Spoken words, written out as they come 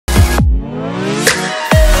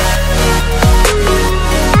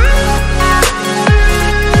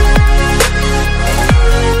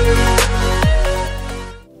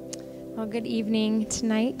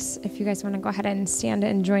tonight. If you guys want to go ahead and stand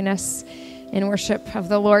and join us in worship of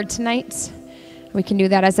the Lord tonight, we can do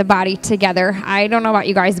that as a body together. I don't know about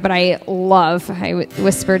you guys, but I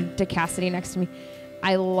whispered to Cassidy next to me,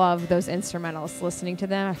 I love those instrumentals, listening to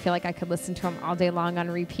them. I feel like I could listen to them all day long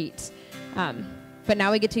on repeat. But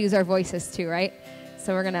now we get to use our voices too, right?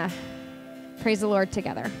 So we're going to praise the Lord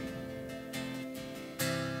together.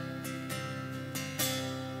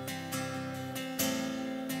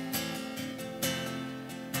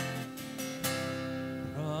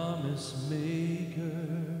 Promise maker,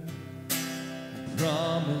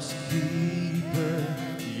 promise keeper,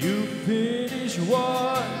 you finish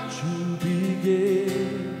what you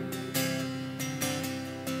began.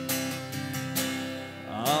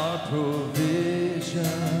 Our provision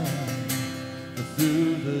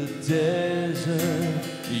through the desert,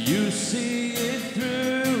 you see it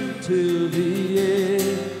through to the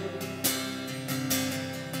end.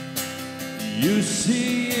 You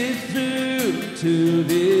see it through to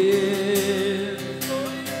the end.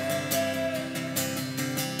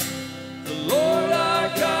 The Lord our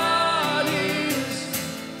God is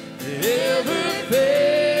ever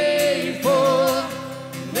faithful,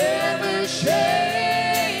 never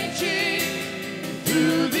changing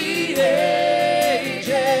through the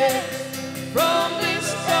ages. From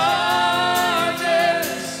this darkness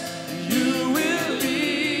you will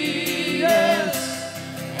lead us,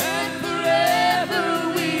 and forever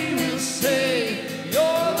we will say,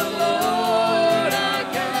 you're the Lord our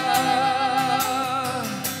God.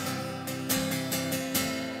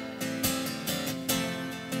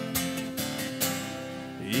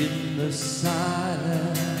 In the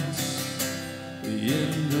silence,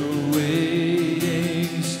 in the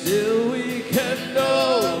waiting, still we can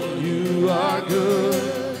know you are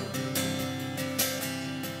good.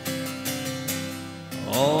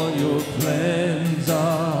 All your plans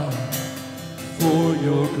are for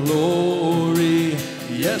your glory.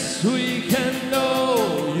 Yes, we can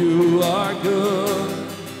know you are good.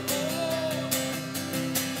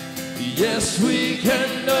 Yes, we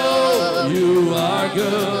can know you are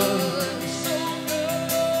good.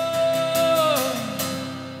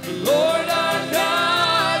 The Lord our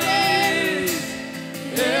God is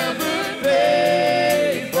ever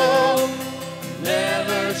faithful,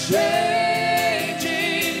 never changing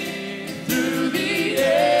through the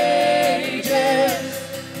ages.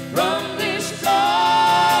 From this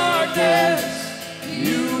darkness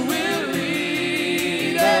you will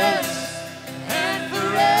lead us, and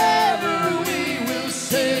forever we will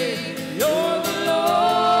say, you're the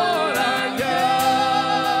Lord our God.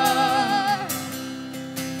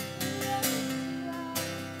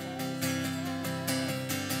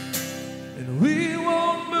 And we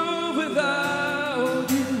won't move without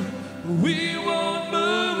you. We won't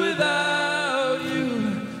move without you.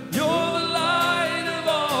 You're the light of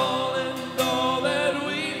all and all that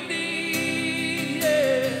we need.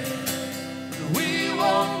 Yeah. We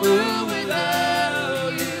won't move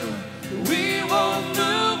without you. We won't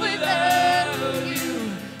move without you.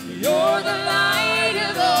 You're the light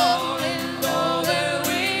of all and all that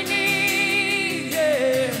we need.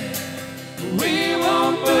 Yeah. We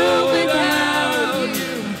won't move without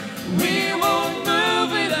you. We won't move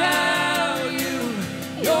without you.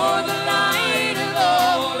 You're the light of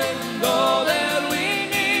all and all that we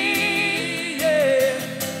need. Yeah.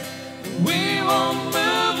 We won't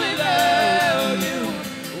move without you.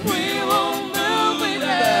 We won't move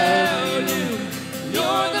without you.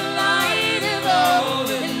 You're the light of all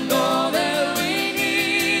and all that we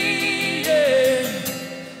need. Yeah.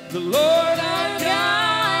 The Lord our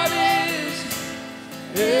God is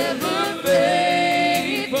ever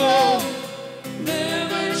faithful,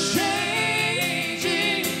 never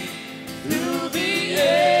changing through the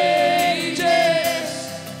ages.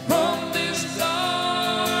 From this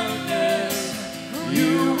darkness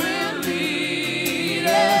you will lead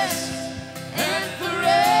us, and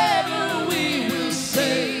forever we will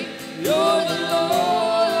say, you're the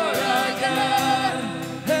Lord our God.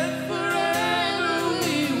 And forever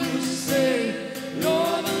we will say,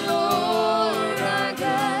 you're the Lord our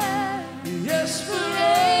God. Yes,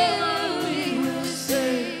 forever we will say,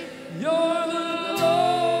 you're the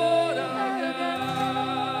Lord our God.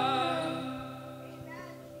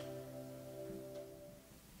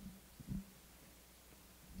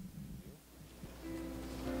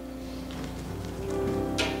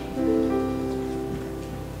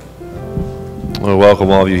 I want to welcome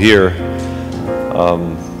all of you here.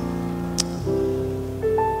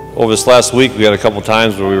 Over this last week, we had a couple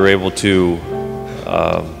times where we were able to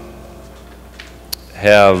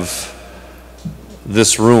have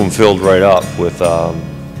this room filled right up with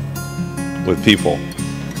people.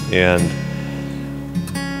 And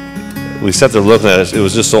we sat there looking at it. It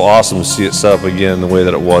was just so awesome to see it set up again the way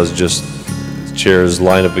that it was, just chairs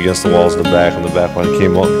lined up against the walls in the back, and the back line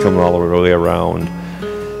coming all the way around.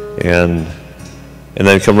 And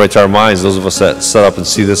then come right to our minds, those of us that set up and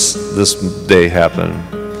see this day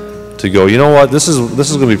happen, to go, you know what, this is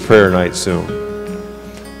going to be prayer night soon.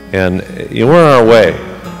 And we're on our way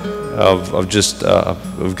of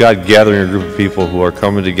God gathering a group of people who are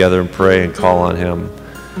coming together and pray and call on Him.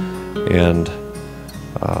 And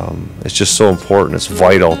it's just so important. It's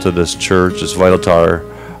vital to this church. It's vital to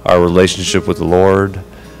our relationship with the Lord.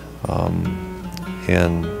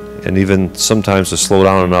 And even sometimes to slow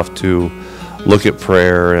down enough to look at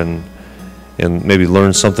prayer and maybe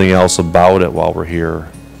learn something else about it while we're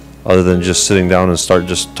here, other than just sitting down and start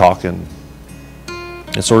just talking.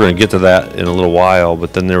 And so we're going to get to that in a little while,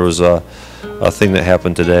 but then there was a thing that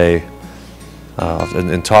happened today,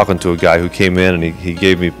 and talking to a guy who came in, and he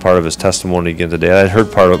gave me part of his testimony again today. I had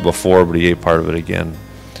heard part of it before, but he gave part of it again.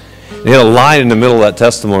 And he had a line in the middle of that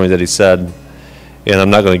testimony that he said, and I'm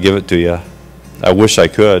not going to give it to you. I wish I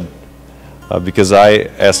could, because I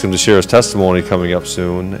asked him to share his testimony coming up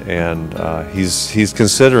soon, and he's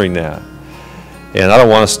considering that. And I don't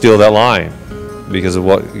want to steal that line because of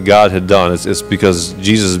what God had done. It's because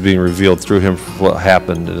Jesus is being revealed through him for what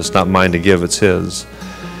happened, and it's not mine to give, it's his.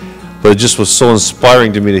 But it just was so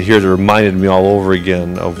inspiring to me to hear. It reminded me all over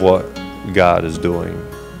again of what God is doing.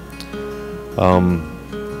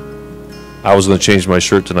 I was going to change my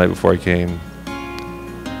shirt tonight before I came,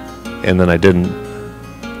 and then I didn't.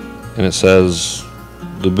 And it says,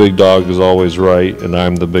 "The big dog is always right, and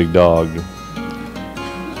I'm the big dog."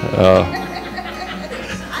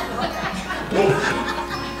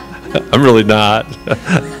 I'm really not.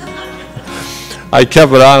 I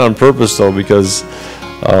kept it on purpose, though, because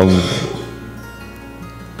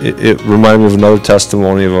it reminded me of another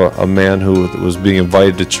testimony of a man who was being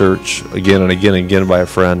invited to church again and again and again by a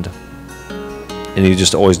friend, and he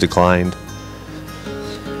just always declined.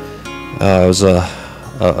 It was a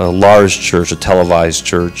large church, a televised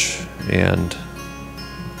church, and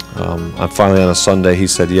finally on a Sunday he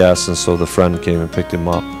said yes, and so the friend came and picked him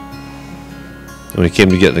up. And when he came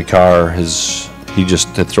to get in the car, he just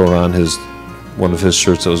had thrown on one of his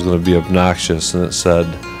shirts that was going to be obnoxious, and it said,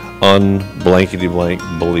 "Un-blankety-blank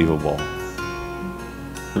believable,"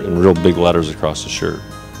 in real big letters across the shirt.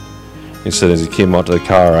 He said as he came out to the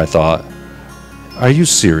car, I thought, "Are you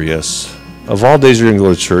serious? Of all days you're going to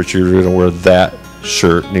go to church, you're going to wear that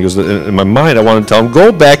shirt?" And he goes, in my mind, I wanted to tell him,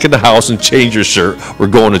 "Go back in the house and change your shirt. We're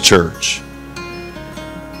going to church."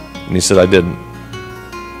 And he said, "I didn't.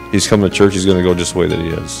 He's coming to church. He's going to go just the way that he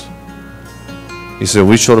is." He said,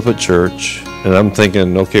 "We showed up at church, and I'm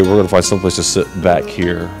thinking, okay, we're going to find someplace to sit back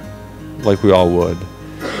here, like we all would."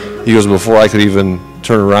 He goes, "Before I could even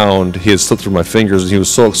turn around, he had slipped through my fingers, and he was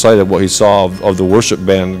so excited what he saw of the worship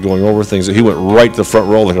band going over things that he went right to the front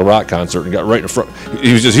row like a rock concert and got right in the front.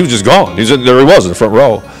 He was just gone. There he was in the front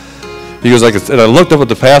row." He goes, and I looked up at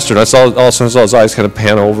the pastor, and I saw all of a sudden his eyes kind of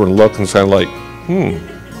pan over and look, and kind of like,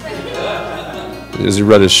 as he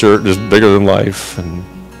read his shirt, just bigger than life. And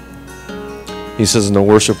he says, and the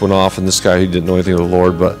worship went off, and this guy, he didn't know anything of the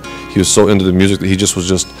Lord, but he was so into the music that he just was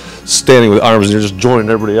just standing with arms and just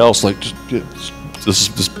joining everybody else, like,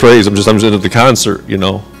 this praise. I'm just into the concert,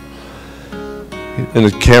 And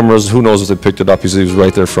the cameras, who knows if they picked it up. He said he was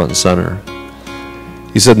right there front and center.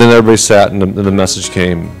 He said, then everybody sat, and the message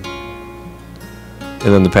came,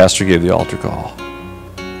 and then the pastor gave the altar call.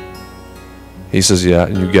 He says, yeah,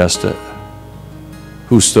 and you guessed it.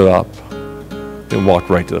 Who stood up and walked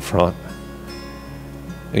right to the front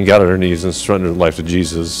and got on their knees and surrendered life to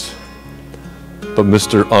Jesus? But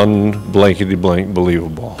Mr. Un-blankety-blank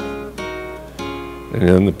believable. And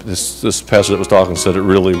then this pastor that was talking said it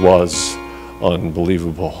really was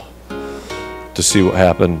unbelievable to see what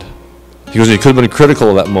happened. He goes, he could have been critical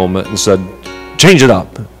of that moment and said, change it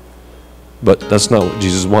up. But that's not what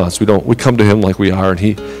Jesus wants. We come to him like we are, and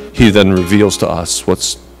he then reveals to us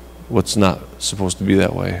what's not supposed to be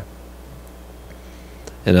that way.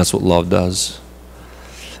 And that's what love does.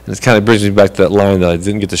 And it kind of brings me back to that line that I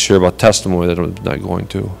didn't get to share about testimony that I'm not going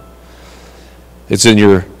to. It's in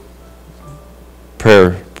your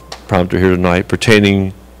prayer prompter here tonight,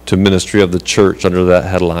 pertaining to ministry of the church, under that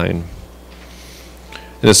headline.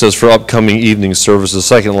 And it says, for upcoming evening services,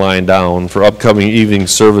 second line down, for upcoming evening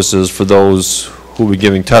services for those who will be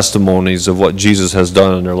giving testimonies of what Jesus has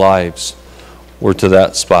done in their lives. We're to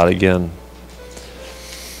that spot again.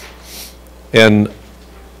 And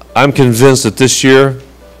I'm convinced that this year,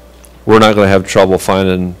 we're not going to have trouble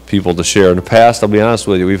finding people to share. In the past, I'll be honest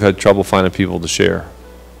with you, we've had trouble finding people to share.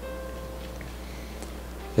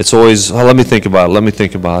 It's always, oh, let me think about it, let me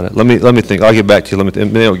think about it. Let me think, I'll get back to you,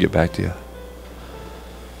 maybe I'll get back to you.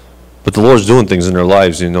 But the Lord's doing things in their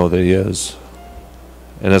lives, you know that He is.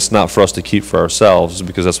 And it's not for us to keep for ourselves,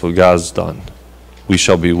 because that's what God's done. We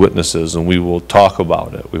shall be witnesses, and we will talk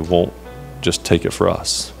about it. We won't just take it for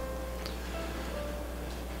us.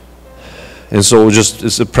 And so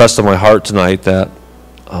it's impressed on my heart tonight that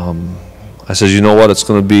I said, you know what, it's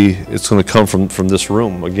going to come from this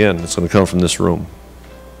room. Again, it's going to come from this room.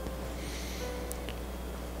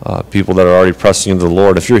 People that are already pressing into the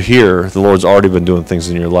Lord. If you're here, the Lord's already been doing things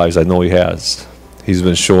in your lives. I know He has. He's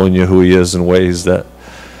been showing you who He is in ways that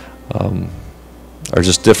are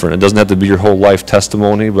just different. It doesn't have to be your whole life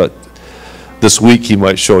testimony, but this week He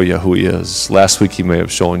might show you who He is. Last week He may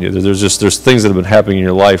have shown you. There's things that have been happening in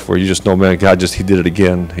your life where you just know, man, God He did it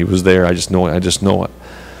again. He was there. I just know it.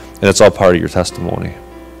 And it's all part of your testimony.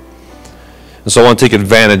 And so I want to take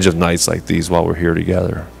advantage of nights like these while we're here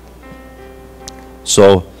together.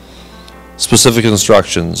 So, specific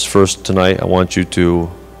instructions. First, tonight, I want you're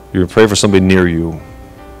going to pray for somebody near you.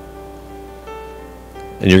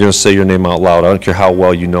 And you're going to say your name out loud. I don't care how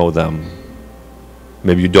well you know them.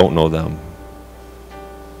 Maybe you don't know them.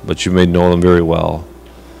 But you may know them very well.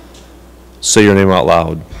 Say your name out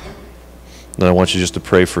loud. And I want you just to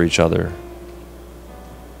pray for each other.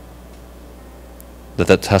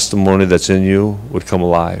 That testimony that's in you would come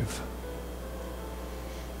alive.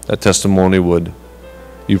 That testimony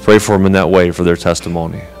you pray for them in that way, for their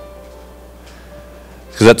testimony.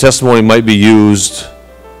 Because that testimony might be used,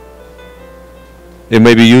 it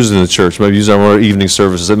may be used in the church, maybe used on our evening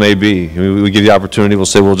services, it may be. We give the opportunity,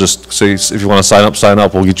 we'll just say, if you want to sign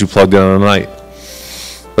up, we'll get you plugged in on a night.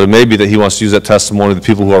 But it may be that He wants to use that testimony to the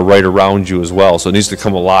people who are right around you as well. So it needs to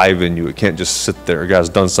come alive in you. It can't just sit there. God's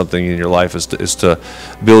done something in your life is to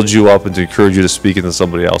build you up and to encourage you to speak into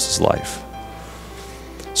somebody else's life.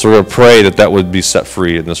 So we're going to pray that would be set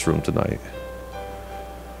free in this room tonight.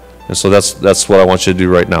 And so that's what I want you to do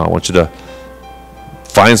right now. I want you to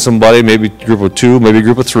find somebody, maybe a group of 2, maybe a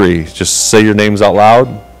group of 3. Just say your names out loud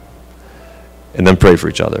and then pray for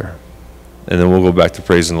each other. And then we'll go back to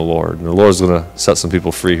praising the Lord. And the Lord's going to set some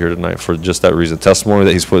people free here tonight for just that reason. Testimony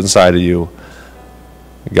that He's put inside of you,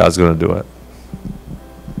 God's going to do it.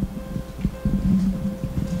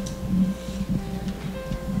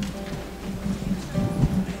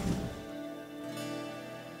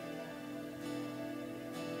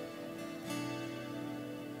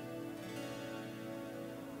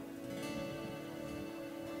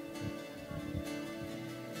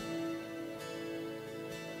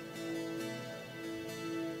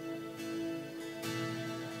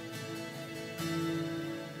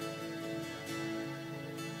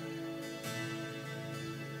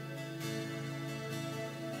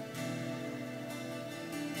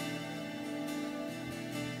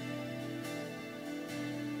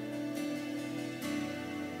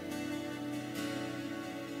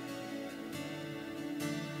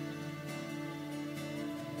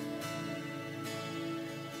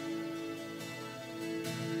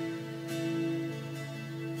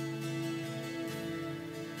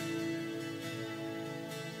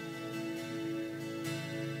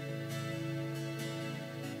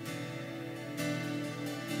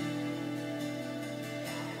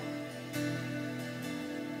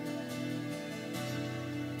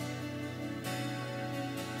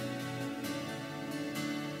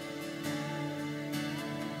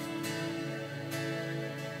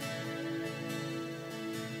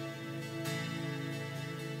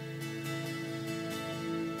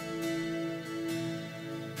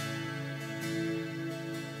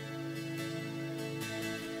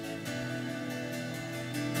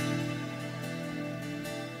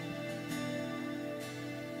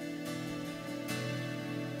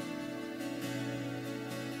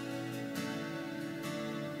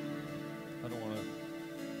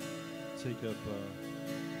 Take up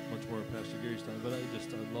much more of Pastor Gary's time, but I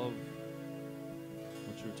love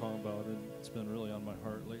what you're talking about, and it's been really on my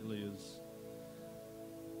heart lately is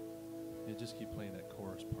just keep playing that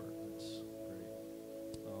chorus part. That's great.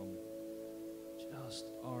 Just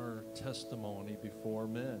our testimony before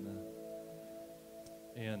men.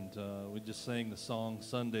 And we just sang the song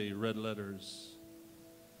Sunday, Red Letters,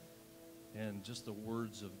 and just the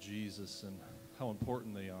words of Jesus and how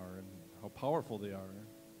important they are and how powerful they are.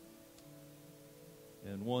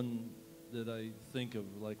 And one that I think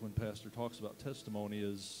of, like when Pastor talks about testimony,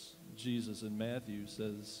 is Jesus in Matthew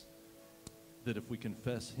says that if we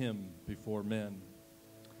confess Him before men,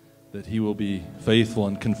 that He will be faithful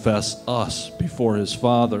and confess us before His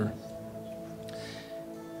Father.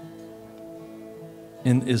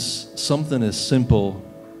 And is something as simple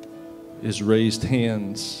is raised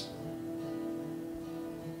hands.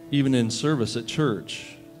 Even in service at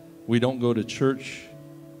church, we don't go to church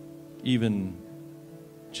even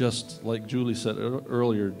just like Julie said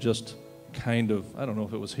earlier, just kind of, I don't know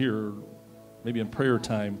if it was here or maybe in prayer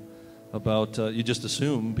time, about you just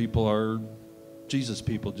assume people are Jesus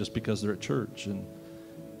people just because they're at church, and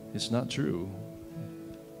it's not true.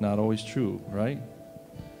 Not always true, right?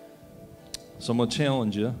 So I'm going to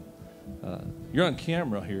challenge you. You're on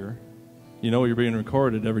camera here. You know you're being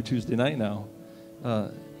recorded every Tuesday night now.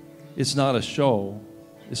 It's not a show.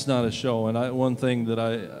 It's not a show. And one thing that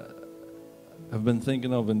I have been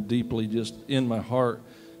thinking of and deeply just in my heart,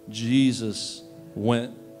 Jesus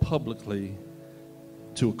went publicly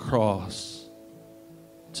to a cross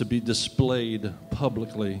to be displayed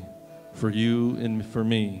publicly for you and for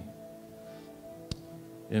me.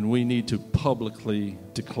 And we need to publicly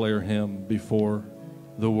declare him before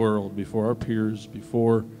the world, before our peers,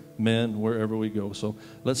 before men, wherever we go. So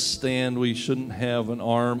let's stand. We shouldn't have an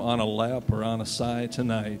arm on a lap or on a side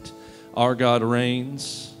tonight. Our God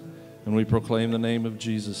reigns, and we proclaim the name of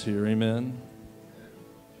Jesus here. Amen.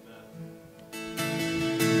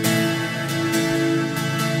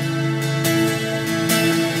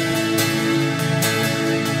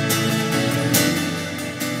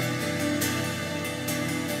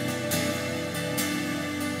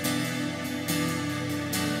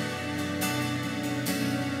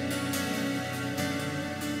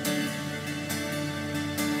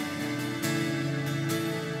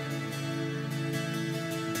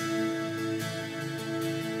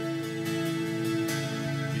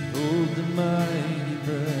 The mighty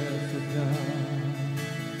breath of God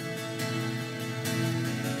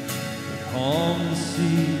that calmed the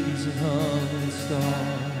seas and hung the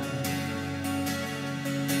stars.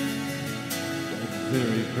 That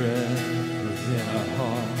very breath within our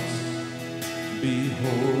hearts,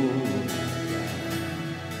 behold God.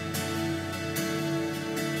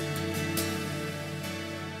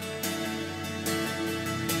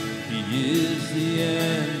 He is the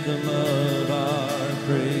anthem of our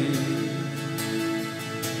praise.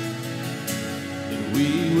 We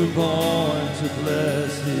were born to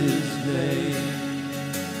bless his name.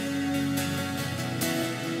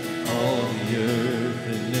 All the earth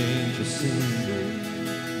and angels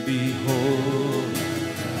sing, behold our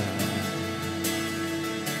God.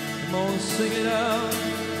 Come on, sing it out.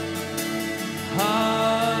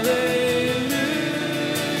 Hallelujah.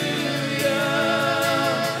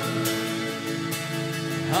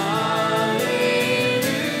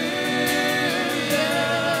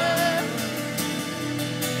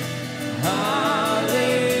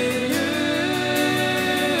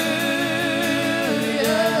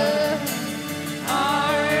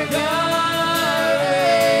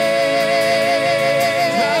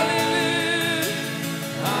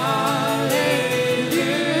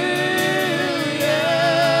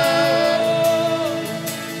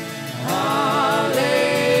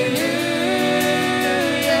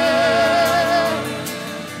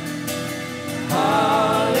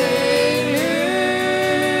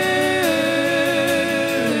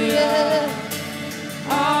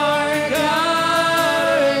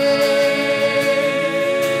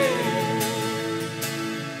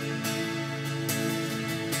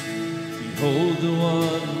 Behold the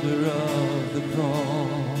wonder of the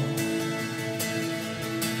cross,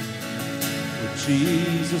 where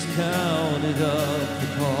Jesus counted up the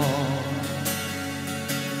cost.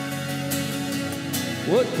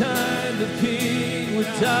 What kind of king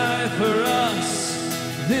would die for us?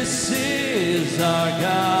 This is our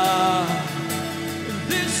God.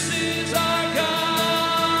 This is our God.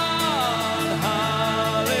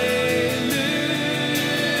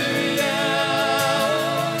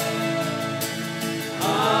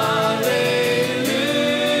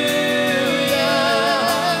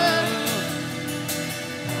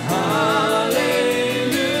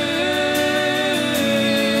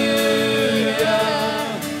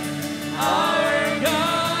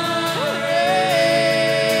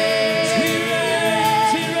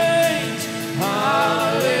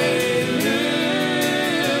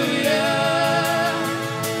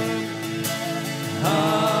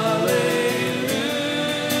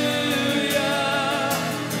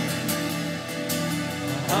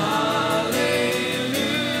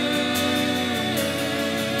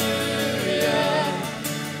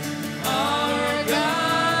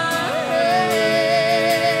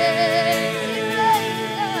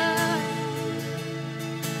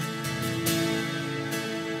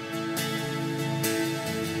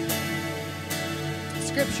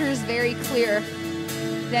 Scripture is very clear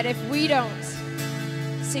that if we don't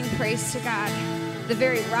sing praise to God, the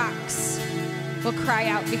very rocks will cry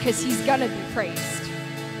out because he's going to be praised.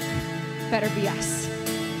 Better be us.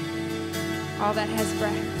 All that has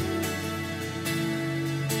breath.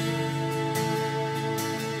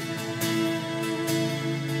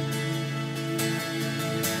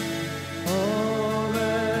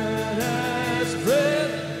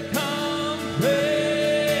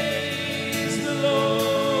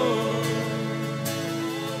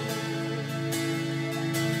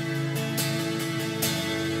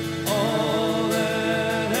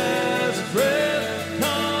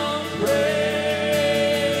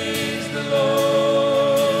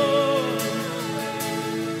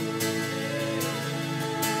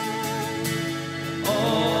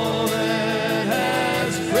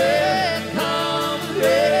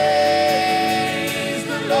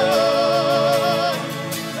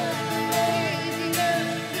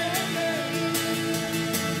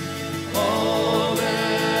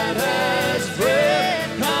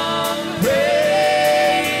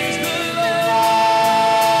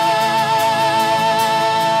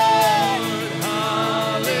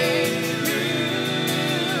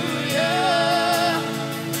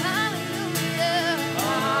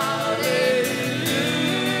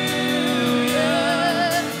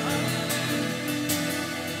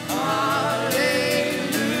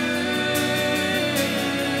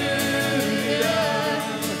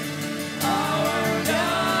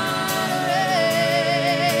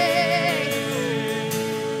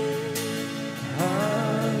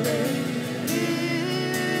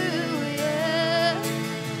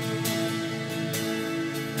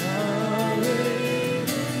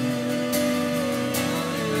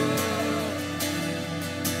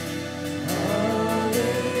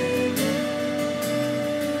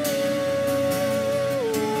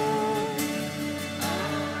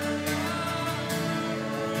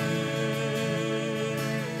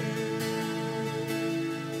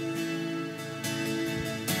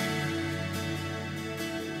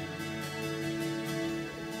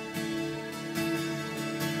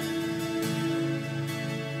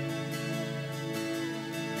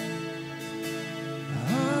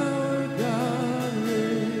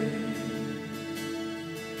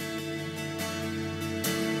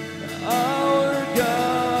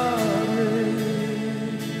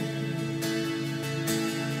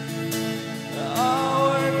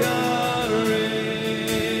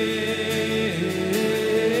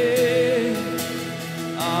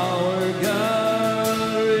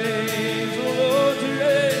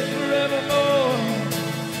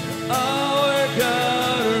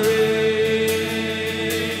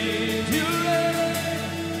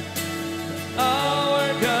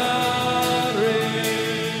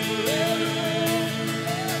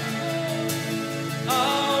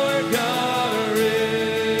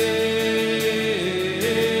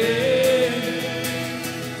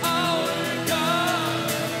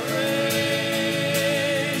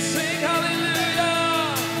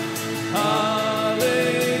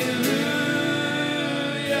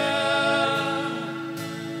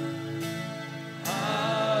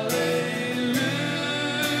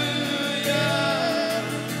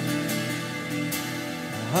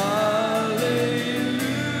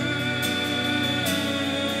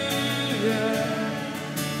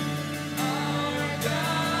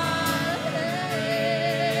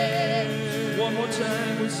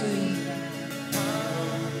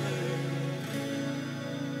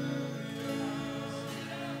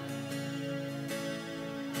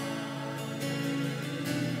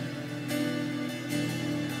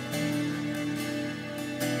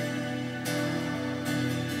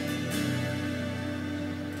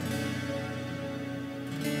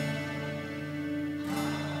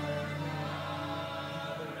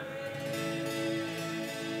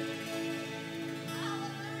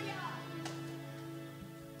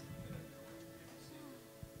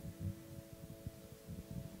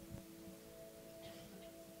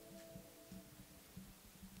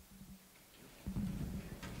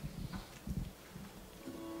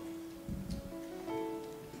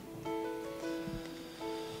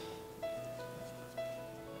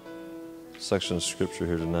 Section of scripture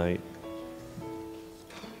here tonight.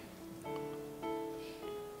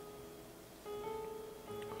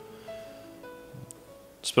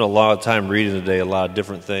 Spent a lot of time reading today, a lot of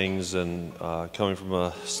different things, and coming from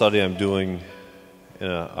a study I'm doing in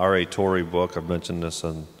a R.A. Torrey book. I've mentioned this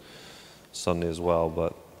on Sunday as well,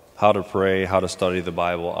 but How to Pray, How to Study the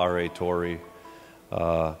Bible, R.A. Torrey.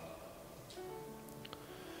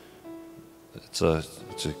 It's a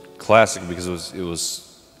classic because it was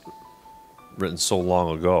written so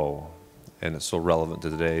long ago, and it's so relevant to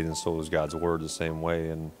today, and so is God's Word the same way.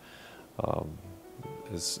 And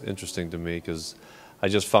it's interesting to me because I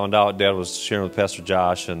just found out, Dad was sharing with Pastor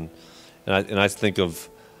Josh, and I think of,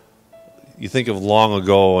 you think of long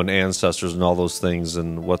ago and ancestors and all those things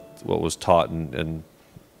and what was taught and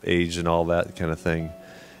age and all that kind of thing.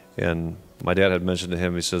 And my dad had mentioned to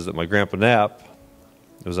him, he says that my Grandpa Knapp,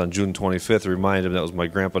 it was on June 25th, it reminded him that was my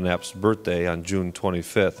Grandpa Knapp's birthday on June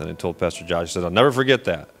 25th. And I told Pastor Josh, he said, I'll never forget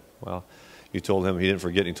that. Well, you told him, he didn't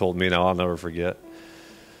forget, and he told me, now I'll never forget.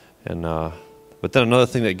 And but then another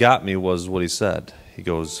thing that got me was what he said. He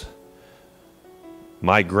goes,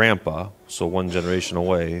 my grandpa, so one generation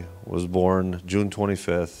away, was born June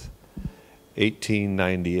 25th,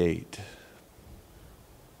 1898.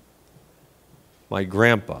 My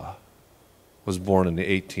grandpa was born in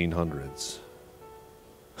the 1800s.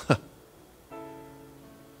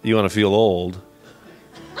 You want to feel old?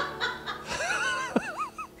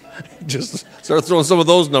 Just start throwing some of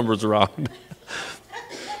those numbers around.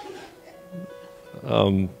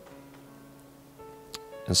 And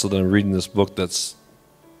so then I'm reading this book that's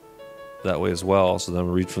that way as well. So then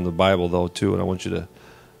I'm reading from the Bible, though, too. And I want you to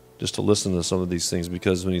just to listen to some of these things,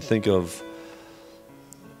 because when you think of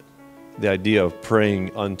the idea of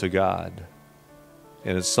praying unto God,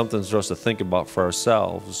 and it's something for us to think about for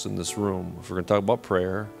ourselves in this room. If we're going to talk about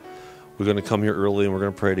prayer, we're going to come here early and we're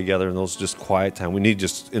going to pray together, and those just quiet time. We need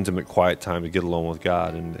just intimate quiet time to get alone with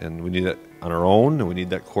God, and we need that on our own, and we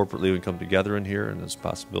need that corporately when we come together in here, and those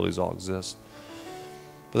possibilities all exist.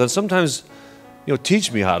 But then sometimes,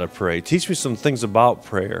 teach me how to pray. Teach me some things about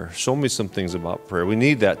prayer. Show me some things about prayer. We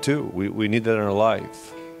need that too. We need that in our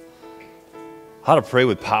life. How to pray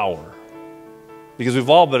with power. Because we've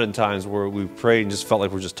all been in times where we've prayed and just felt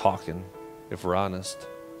like we're just talking, if we're honest.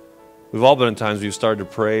 We've all been in times where you've started to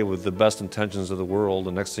pray with the best intentions of the world,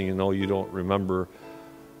 and next thing you know, you don't remember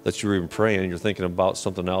that you were even praying, and you're thinking about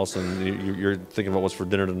something else, and you're thinking about what's for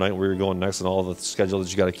dinner tonight, where you're going next, and all the schedule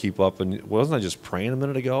that you got to keep up. And wasn't I just praying a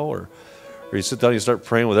minute ago? Or you sit down and you start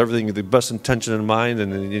praying with everything, the best intention in mind,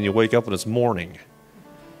 and then you wake up and it's morning.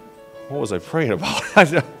 What was I praying about?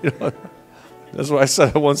 That's why I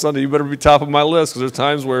said one Sunday, you better be top of my list, because there's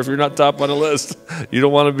times where if you're not top on the list, you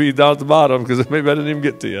don't want to be down at the bottom, because maybe I didn't even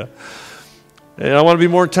get to you. And I want to be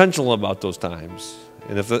more intentional about those times.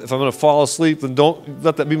 And if I'm going to fall asleep, then don't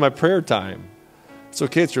let that be my prayer time. It's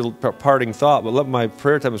okay, it's your parting thought, but let my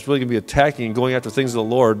prayer time is really going to be attacking and going after things of the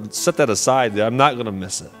Lord. Set that aside. I'm not going to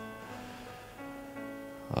miss it.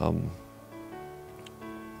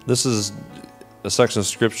 This is a section of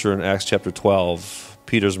Scripture in Acts chapter 12.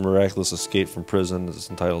 Peter's miraculous escape from prison is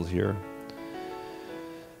entitled here.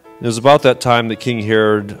 It was about that time that King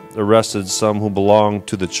Herod arrested some who belonged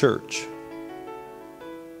to the church,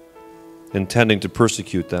 intending to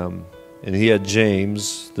persecute them. And he had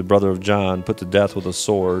James, the brother of John, put to death with a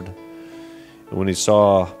sword. And when he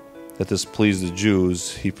saw that this pleased the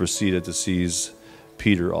Jews, he proceeded to seize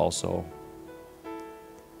Peter also.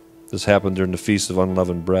 This happened during the Feast of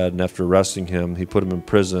Unleavened Bread, and after arresting him, he put him in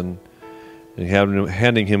prison, and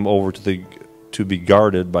handing him over to be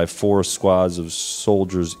guarded by 4 squads of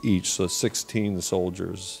soldiers each, so 16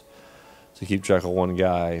 soldiers, to keep track of one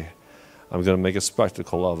guy. I'm going to make a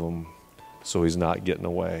spectacle of him, so he's not getting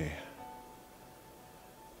away.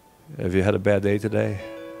 Have you had a bad day today?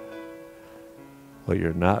 Well,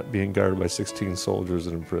 you're not being guarded by 16 soldiers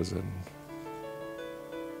in prison.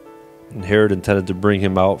 And Herod intended to bring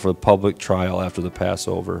him out for a public trial after the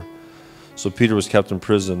Passover. So Peter was kept in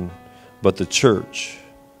prison, but the church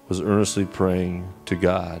was earnestly praying to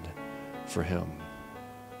God for him.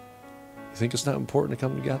 You think it's not important to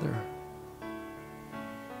come together?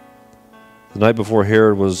 The night before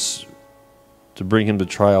Herod was to bring him to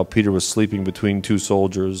trial, Peter was sleeping between 2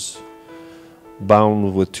 soldiers,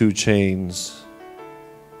 bound with 2 chains,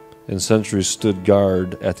 and sentries stood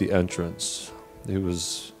guard at the entrance. He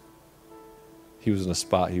was in a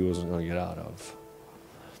spot he wasn't going to get out of.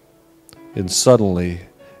 And suddenly,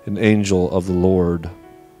 an angel of the Lord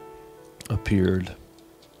appeared,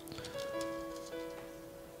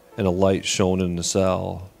 and a light shone in the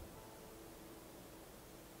cell.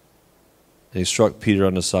 And he struck Peter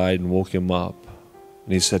on the side and woke him up.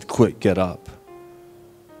 And he said, "Quick, get up."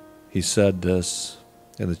 He said this,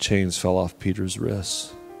 and the chains fell off Peter's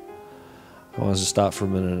wrists. I want us to stop for a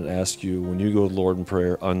minute and ask you, when you go to the Lord in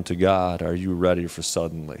prayer unto God, are you ready for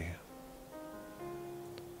suddenly?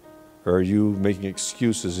 Or are you making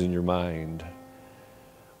excuses in your mind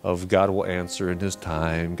of God will answer in His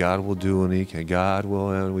time, God will do when He can, God will,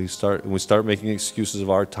 and we start making excuses of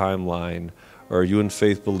our timeline? Or are you in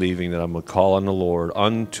faith believing that I'm going to call on the Lord,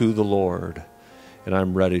 unto the Lord, and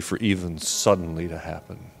I'm ready for even suddenly to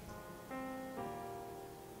happen?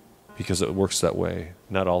 because it works that way.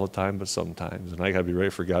 Not all the time, but sometimes. And I got to be ready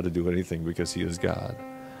for God to do anything because he is God.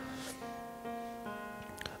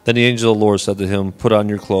 Then the angel of the Lord said to him, put on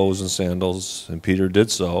your clothes and sandals. And Peter did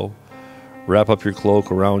so. Wrap up your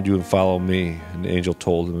cloak around you and follow me. And the angel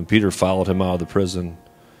told him. And Peter followed him out of the prison.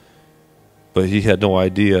 But he had no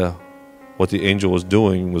idea what the angel was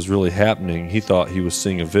doing was really happening. He thought he was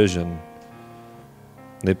seeing a vision.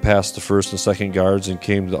 And they passed the first and second guards and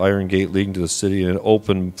came to the iron gate leading to the city, and it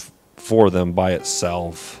opened for them by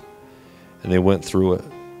itself. And they went through it.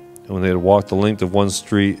 And when they had walked the length of one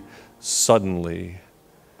street, suddenly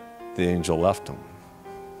the angel left them.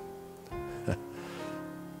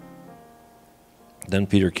 Then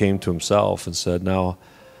Peter came to himself and said, now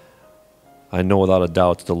I know without a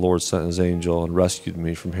doubt that the Lord sent his angel and rescued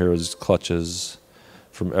me from Herod's clutches,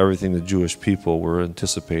 from everything the Jewish people were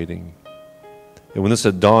anticipating. And when this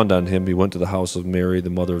had dawned on him, he went to the house of Mary, the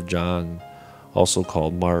mother of John, also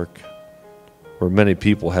called Mark, where many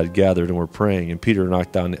people had gathered and were praying. And Peter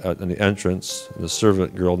knocked on the entrance, and a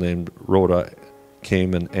servant girl named Rhoda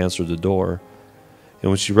came and answered the door.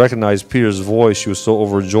 And when she recognized Peter's voice, she was so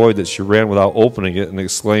overjoyed that she ran without opening it and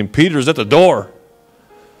exclaimed, Peter's at the door!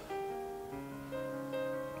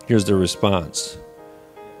 Here's their response.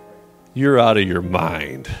 You're out of your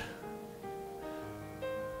mind.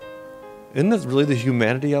 Isn't that really the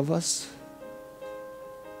humanity of us?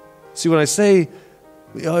 See, when I say,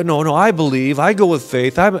 no, I believe, I go with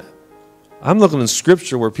faith, I'm looking in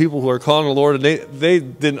Scripture where people who are calling the Lord, and they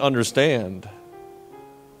didn't understand.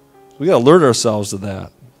 We got to alert ourselves to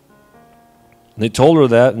that. And they told her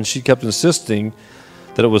that, and she kept insisting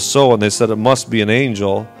that it was so, and they said it must be an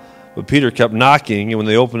angel. But Peter kept knocking, and when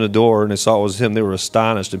they opened the door and they saw it was him, they were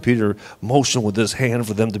astonished. And Peter motioned with his hand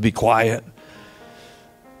for them to be quiet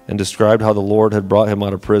and described how the Lord had brought him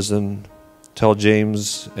out of prison. Tell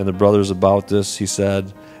James and the brothers about this, he said,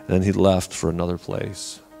 and then he left for another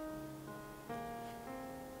place.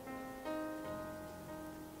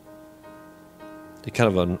 It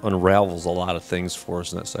kind of unravels a lot of things for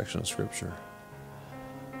us in that section of Scripture.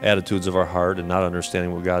 Attitudes of our heart and not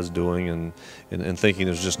understanding what God's doing and thinking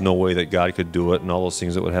there's just no way that God could do it and all those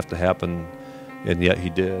things that would have to happen, and yet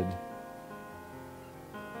he did.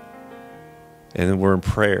 And then we're in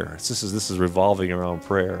prayer. This is revolving around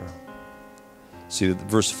prayer. See,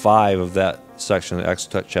 verse 5 of that section, Acts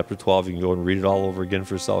chapter 12, you can go and read it all over again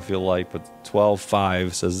for yourself if you like, but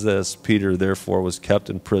 12:5 says this, Peter therefore was kept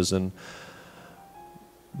in prison,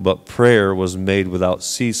 but prayer was made without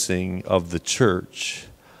ceasing of the church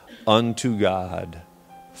unto God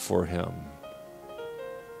for him.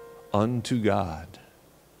 Unto God.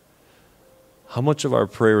 How much of our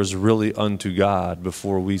prayer is really unto God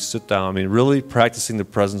before we sit down? I mean, really practicing the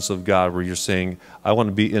presence of God where you're saying, I want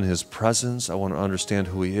to be in his presence. I want to understand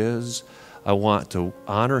who he is. I want to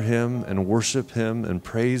honor him and worship him and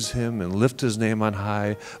praise him and lift his name on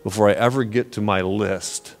high before I ever get to my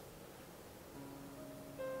list.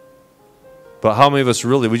 But how many of us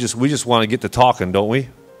really, we just want to get to talking, don't we?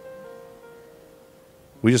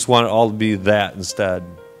 We just want it all to be that instead.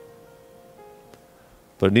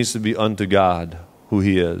 But it needs to be unto God who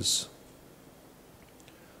he is.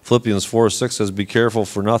 Philippians 4:6 says, be careful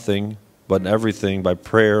for nothing, but in everything by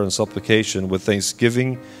prayer and supplication with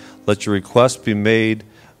thanksgiving, let your requests be made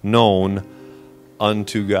known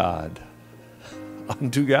unto God.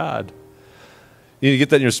 Unto God. You need to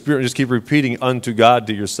get that in your spirit and just keep repeating unto God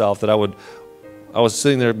to yourself. That I was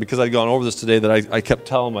sitting there because I'd gone over this today that I kept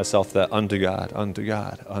telling myself that unto God, unto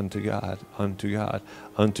God, unto God, unto God,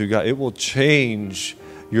 unto God. It will change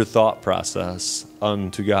your thought process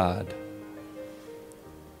unto God.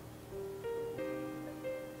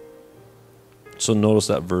 So notice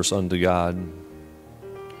that verse, unto God.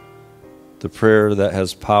 The prayer that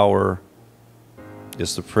has power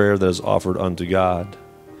is the prayer that is offered unto God.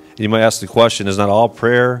 And you might ask the question, is not all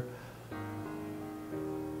prayer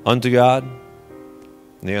unto God?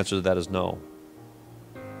 And the answer to that is no.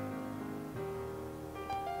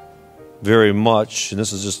 Very much, and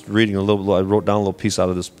this is just reading a little, I wrote down a little piece out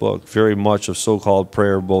of this book, very much of so-called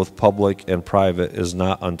prayer, both public and private, is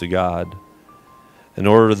not unto God. In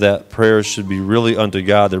order that prayer should be really unto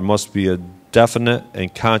God, there must be a definite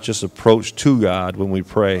and conscious approach to God when we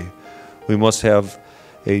pray. We must have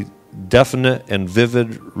a definite and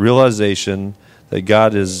vivid realization that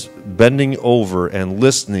God is bending over and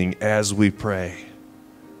listening as we pray.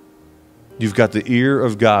 You've got the ear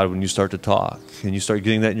of God when you start to talk, and you start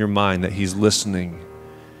getting that in your mind that he's listening.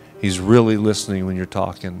 He's really listening when you're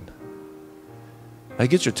talking. That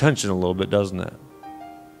gets your attention a little bit, doesn't it?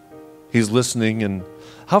 He's listening, and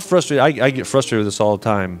how frustrated, I get frustrated with this all the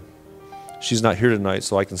time. She's not here tonight,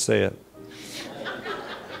 so I can say it.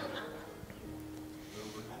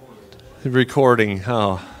 Recording.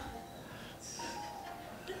 Oh.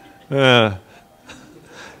 I've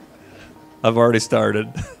already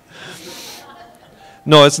started.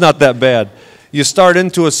 No, it's not that bad. You start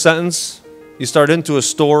into a sentence, you start into a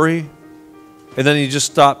story, and then you just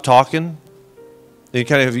stop talking. And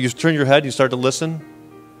you turn your head, and you start to listen,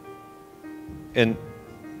 and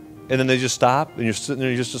then they just stop, and you're sitting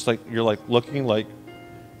there, you're like looking like,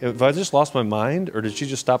 have I just lost my mind, or did she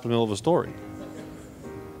just stop in the middle of a story?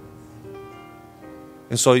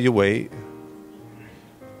 And so you wait, and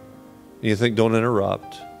you think, don't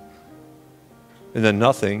interrupt, and then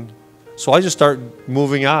nothing. So I just start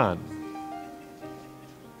moving on.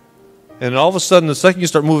 And all of a sudden, the second you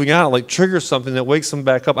start moving on, it like triggers something that wakes them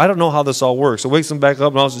back up. I don't know how this all works. It wakes them back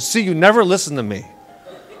up, and I was like, see, you never listen to me.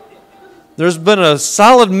 There's been a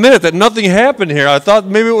solid minute that nothing happened here. I thought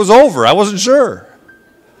maybe it was over. I wasn't sure.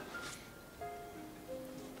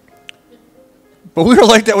 But we were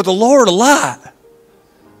like that with the Lord a lot.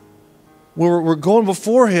 We're going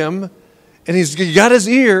before Him, and He's got His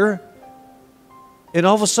ear, and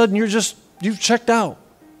all of a sudden you've checked out.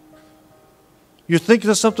 You're thinking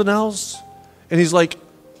of something else, and He's like,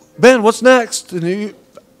 Ben, what's next? And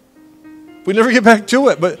we never get back to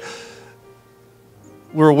it, but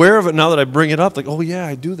we're aware of it now that I bring it up, like, oh yeah,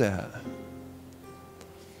 I do that.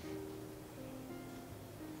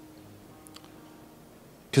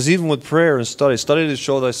 Because even with prayer and study to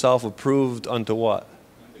show thyself approved unto what?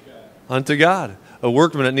 Unto God. A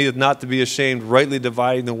workman that needeth not to be ashamed, rightly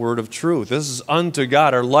dividing the word of truth. This is unto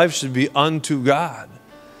God. Our life should be unto God.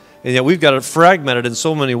 And yet we've got it fragmented in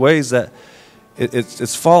so many ways that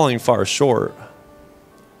it's falling far short.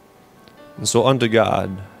 And so unto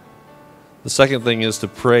God. The second thing is to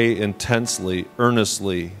pray intensely,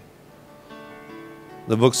 earnestly.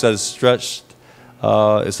 The book says stretched,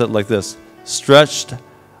 it said like this, stretched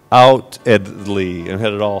outedly, and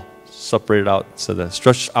had it all separated out, said that,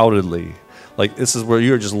 stretched outedly. Like this is where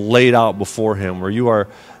you are just laid out before Him, where you are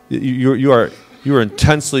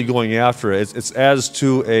intensely going after it. It's as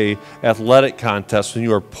to a athletic contest when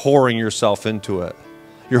you are pouring yourself into it.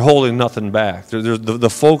 You're holding nothing back. The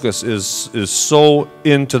focus is so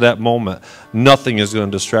into that moment. Nothing is going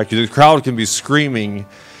to distract you. The crowd can be screaming,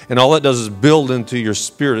 and all it does is build into your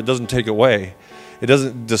spirit. It doesn't take away. It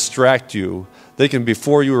doesn't distract you. They can be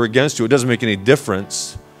for you or against you. It doesn't make any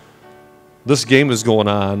difference. This game is going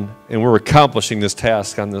on, and we're accomplishing this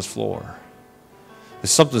task on this floor. There's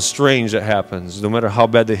something strange that happens. No matter how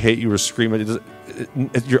bad they hate you or scream at you,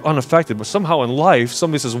 you're unaffected. But somehow in life,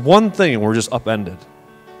 somebody says one thing, and we're just upended.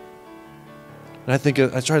 And I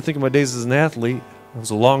try to think of my days as an athlete. It was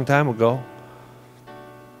a long time ago.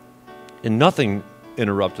 And nothing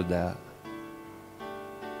interrupted that.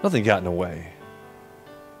 Nothing got in the way.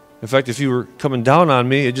 In fact, if you were coming down on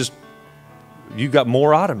me, you got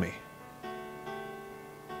more out of me.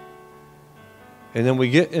 And then we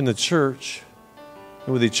get in the church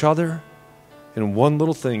and with each other, and one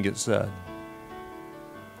little thing gets said.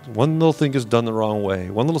 One little thing is done the wrong way.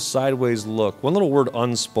 One little sideways look. One little word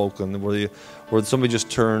unspoken where somebody just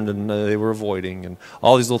turned and they were avoiding, and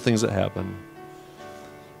all these little things that happen.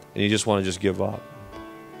 And you just want to just give up.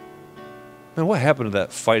 Man, what happened to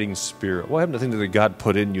that fighting spirit? What happened to the thing that God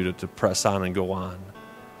put in you to press on and go on?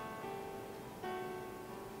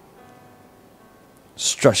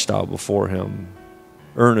 Stretched out before Him.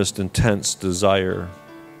 Earnest, intense desire.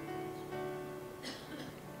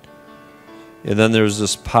 And then there's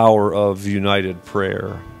this power of united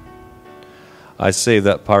prayer. I save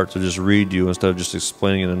that part to just read you instead of just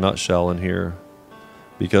explaining in a nutshell in here,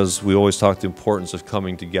 because we always talk the importance of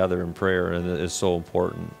coming together in prayer, and it's so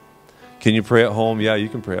important. Can you pray at home? Yeah, you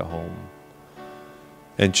can pray at home.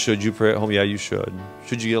 And should you pray at home? Yeah, you should.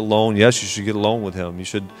 Should you get alone? Yes, you should get alone with Him. You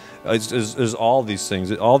should. There's all these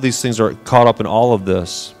things. All these things are caught up in all of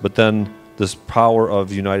this. But then this power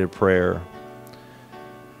of united prayer.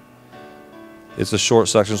 It's a short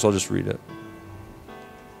section, so I'll just read it.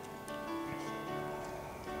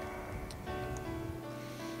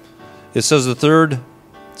 It says the third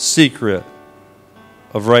secret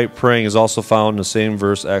of right praying is also found in the same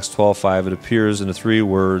verse, Acts 12:5. It appears in the three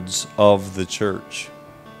words, of the church.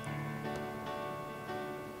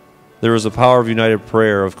 There is a power of united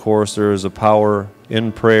prayer. Of course, there is a power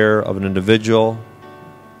in prayer of an individual,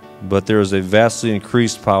 but there is a vastly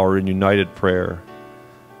increased power in united prayer.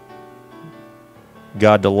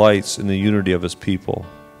 God delights in the unity of His people,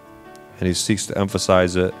 and He seeks to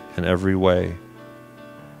emphasize it in every way.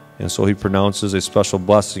 And so He pronounces a special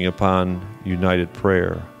blessing upon united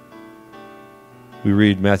prayer. We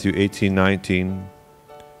read Matthew 18:19,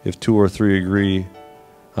 if two or three agree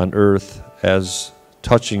on earth as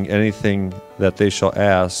touching anything that they shall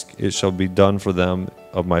ask, it shall be done for them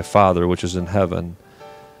of my Father which is in heaven.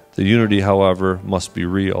 The unity, however, must be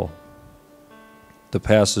real. The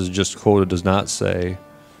passage just quoted does not say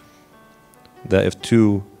that if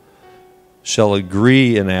two shall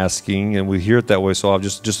agree in asking, and we hear it that way, so I'll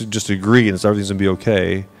just agree and everything's going to be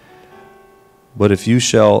okay. But if you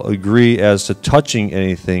shall agree as to touching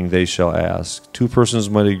anything they shall ask, two persons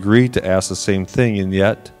might agree to ask the same thing, and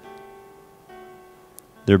yet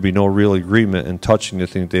there be no real agreement in touching the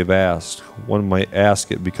thing that they've asked. One might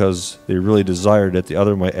ask it because they really desired it. The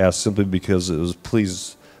other might ask simply because it was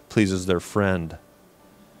pleases their friend.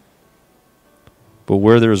 But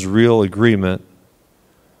where there is real agreement,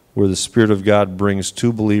 where the Spirit of God brings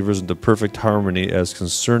two believers into perfect harmony as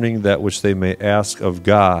concerning that which they may ask of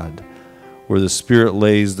God, where the Spirit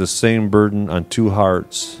lays the same burden on two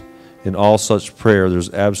hearts, in all such prayer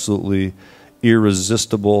there's absolutely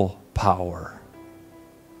irresistible power.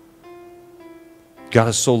 God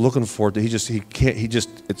is so looking for it that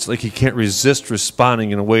it's like he can't resist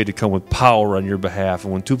responding in a way to come with power on your behalf.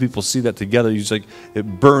 And when two people see that together,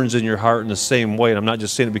 it burns in your heart in the same way. And I'm not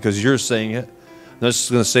just saying it because you're saying it. I'm not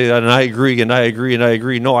just going to say that, and I agree, and I agree, and I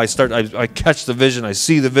agree. No, I catch the vision, I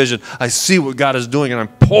see the vision, I see what God is doing, and I'm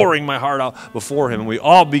pouring my heart out before him. And we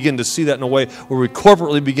all begin to see that in a way where we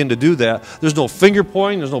corporately begin to do that. There's no finger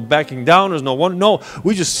pointing, there's no backing down, there's no one. No,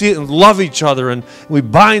 we just see it and love each other, and we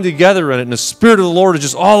bind together in it, and the Spirit of the Lord is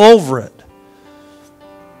just all over it.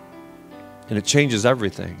 And it changes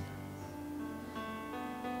everything.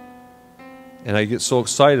 And I get so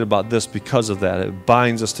excited about this because of that. It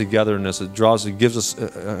binds us together in this. It gives us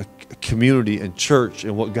a community and church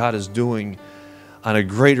and what God is doing on a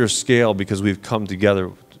greater scale because we've come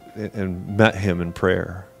together and met him in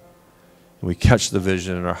prayer. And we catch the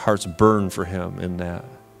vision and our hearts burn for him in that.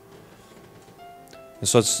 And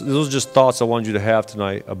so those are just thoughts I wanted you to have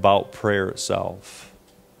tonight about prayer itself.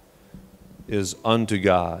 It is unto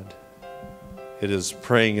God. It is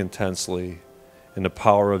praying intensely. And the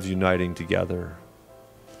power of uniting together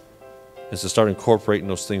is to start incorporating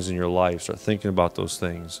those things in your life. Start thinking about those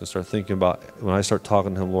things. And start thinking about, when I start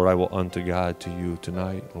talking to him, Lord, I will unto God to you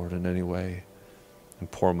tonight, Lord, in any way,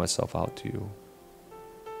 and pour myself out to you.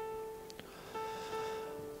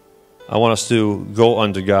 I want us to go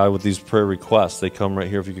unto God with these prayer requests. They come right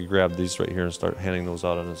here. If you could grab these right here and start handing those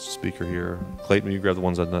out on the speaker here. Clayton, you grab the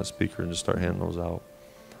ones on that speaker and just start handing those out.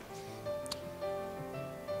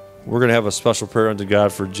 We're going to have a special prayer unto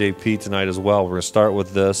God for JP tonight as well. We're going to start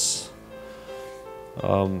with this.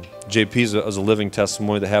 JP is a living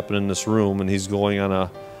testimony that happened in this room, and he's going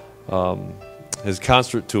on his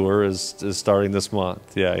concert tour is starting this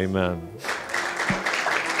month. Yeah, amen.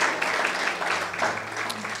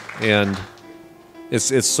 And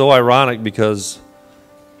it's so ironic because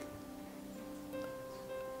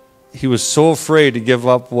he was so afraid to give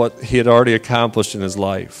up what he had already accomplished in his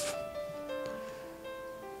life.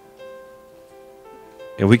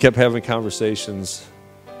 And we kept having conversations.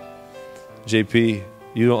 JP,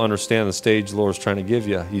 you don't understand the stage the Lord's trying to give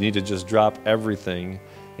you. You need to just drop everything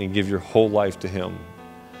and give your whole life to him.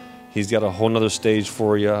 He's got a whole nother stage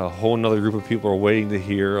for you. A whole nother group of people are waiting to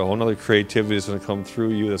hear. A whole nother creativity that's going to come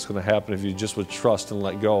through you that's going to happen if you just would trust and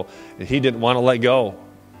let go. And he didn't want to let go.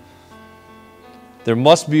 There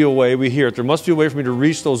must be a way, we hear it, there must be a way for me to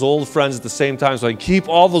reach those old friends at the same time so I can keep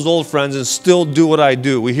all those old friends and still do what I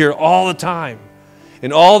do. We hear it all the time.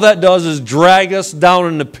 And all that does is drag us down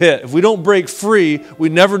in the pit. If we don't break free, we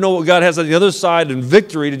never know what God has on the other side in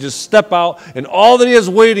victory to just step out. And all that he has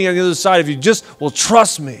waiting on the other side, if you just will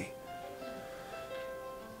trust me.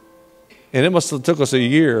 And it must have took us a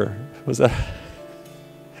year. Was that?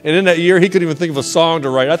 And in that year, he couldn't even think of a song to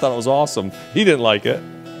write. I thought it was awesome. He didn't like it.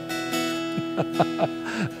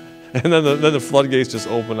 And then the floodgates just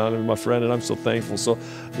opened on him, my friend, and I'm so thankful. So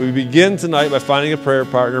we begin tonight by finding a prayer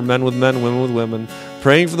partner, men with men, women with women,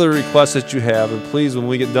 praying for the requests that you have. And please, when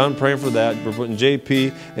we get done praying for that, we're putting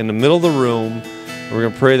JP in the middle of the room. And we're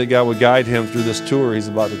going to pray that God would guide him through this tour he's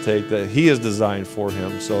about to take that he has designed for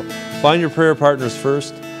him. So find your prayer partners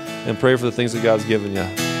first and pray for the things that God's given you.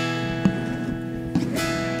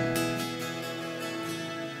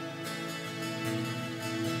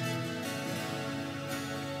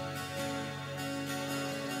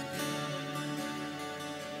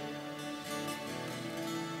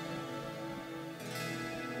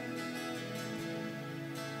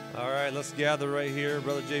 All right, let's gather right here.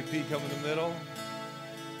 Brother JP, come in the middle.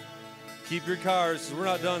 Keep your cards. We're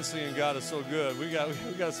not done singing God is so good. We got to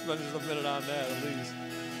spend just a minute on that at least.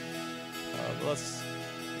 But let's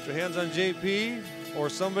put your hands on JP or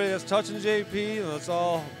somebody that's touching JP, and let's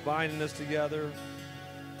all bind this together.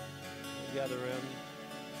 Together in.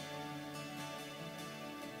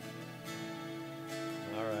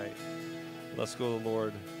 Let's go to the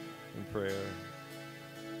Lord in prayer.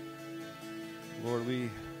 Lord,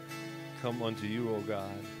 we come unto you, O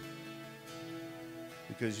God,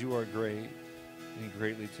 because you are great and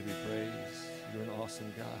greatly to be praised. You're an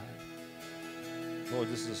awesome God. Lord,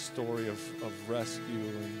 this is a story of rescue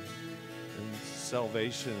and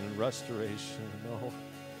salvation and restoration. No,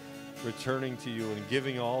 returning to you and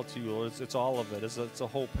giving all to you, Lord. It's all of it. It's a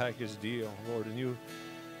whole package deal, Lord. And you,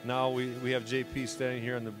 now we have JP standing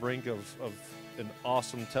here on the brink of an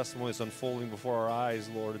awesome testimony that's unfolding before our eyes,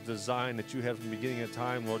 Lord. A design that you had from the beginning of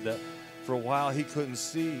time, Lord, that for a while he couldn't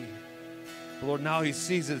see. But Lord, now he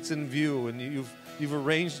sees it. It's in view, and you've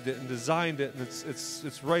arranged it and designed it, and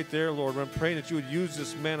it's right there, Lord. I'm praying that you would use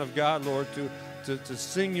this man of God, Lord, to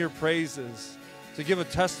sing your praises, to give a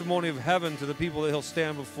testimony of heaven to the people that he'll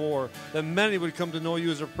stand before, that many would come to know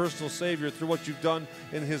you as their personal Savior through what you've done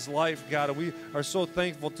in his life, God. And we are so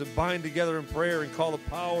thankful to bind together in prayer and call the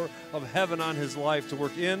power of heaven on his life to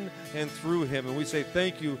work in and through him. And we say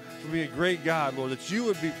thank you for being a great God, Lord, that you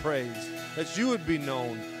would be praised, that you would be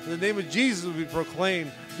known. In the name of Jesus would be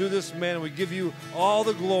proclaimed through this man. And we give you all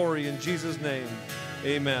the glory in Jesus' name.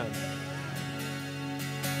 Amen.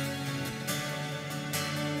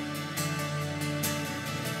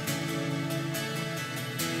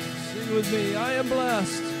 With me, I am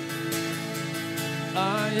blessed.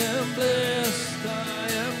 I am blessed. I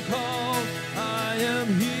am called. I am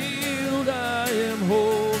healed. I am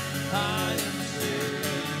whole. I am saved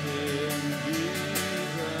in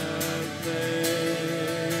Jesus' name.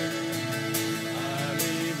 I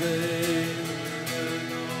believe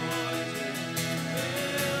anointed,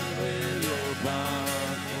 filled with your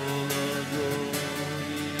power, full of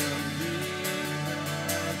glory of Jesus'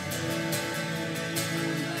 name.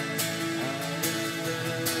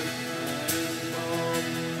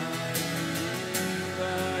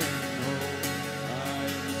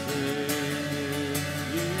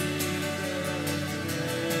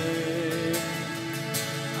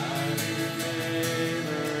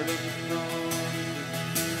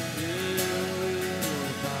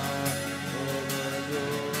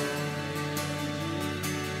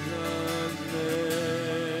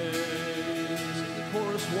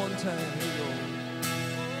 One time, here we go.